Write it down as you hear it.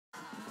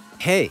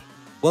Hey,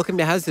 welcome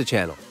to HOWZA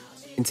channel.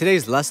 In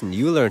today's lesson,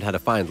 you will learn how to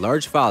find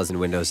large files in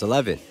Windows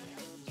 11.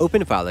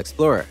 Open File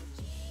Explorer.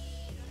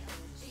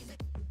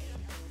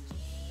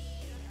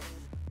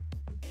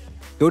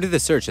 Go to the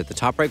search at the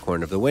top right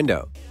corner of the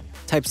window.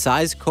 Type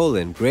size :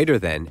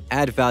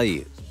 add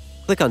value.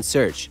 Click on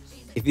search.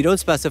 If you don't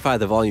specify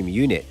the volume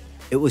unit,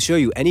 it will show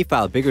you any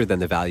file bigger than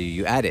the value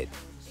you added.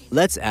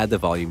 Let's add the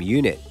volume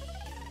unit.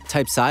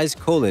 Type size :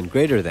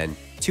 200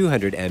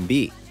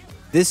 MB.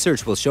 This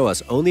search will show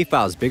us only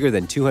files bigger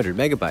than 200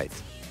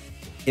 megabytes.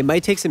 It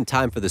might take some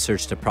time for the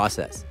search to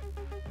process.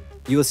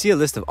 You will see a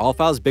list of all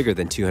files bigger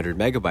than 200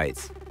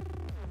 megabytes.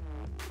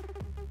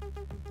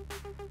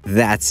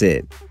 That's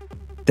it.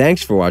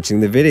 Thanks for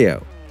watching the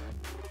video.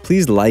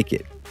 Please like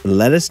it and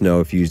let us know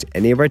if you used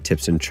any of our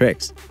tips and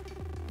tricks.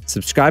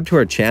 Subscribe to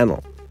our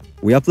channel.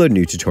 We upload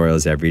new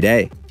tutorials every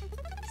day.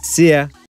 See ya!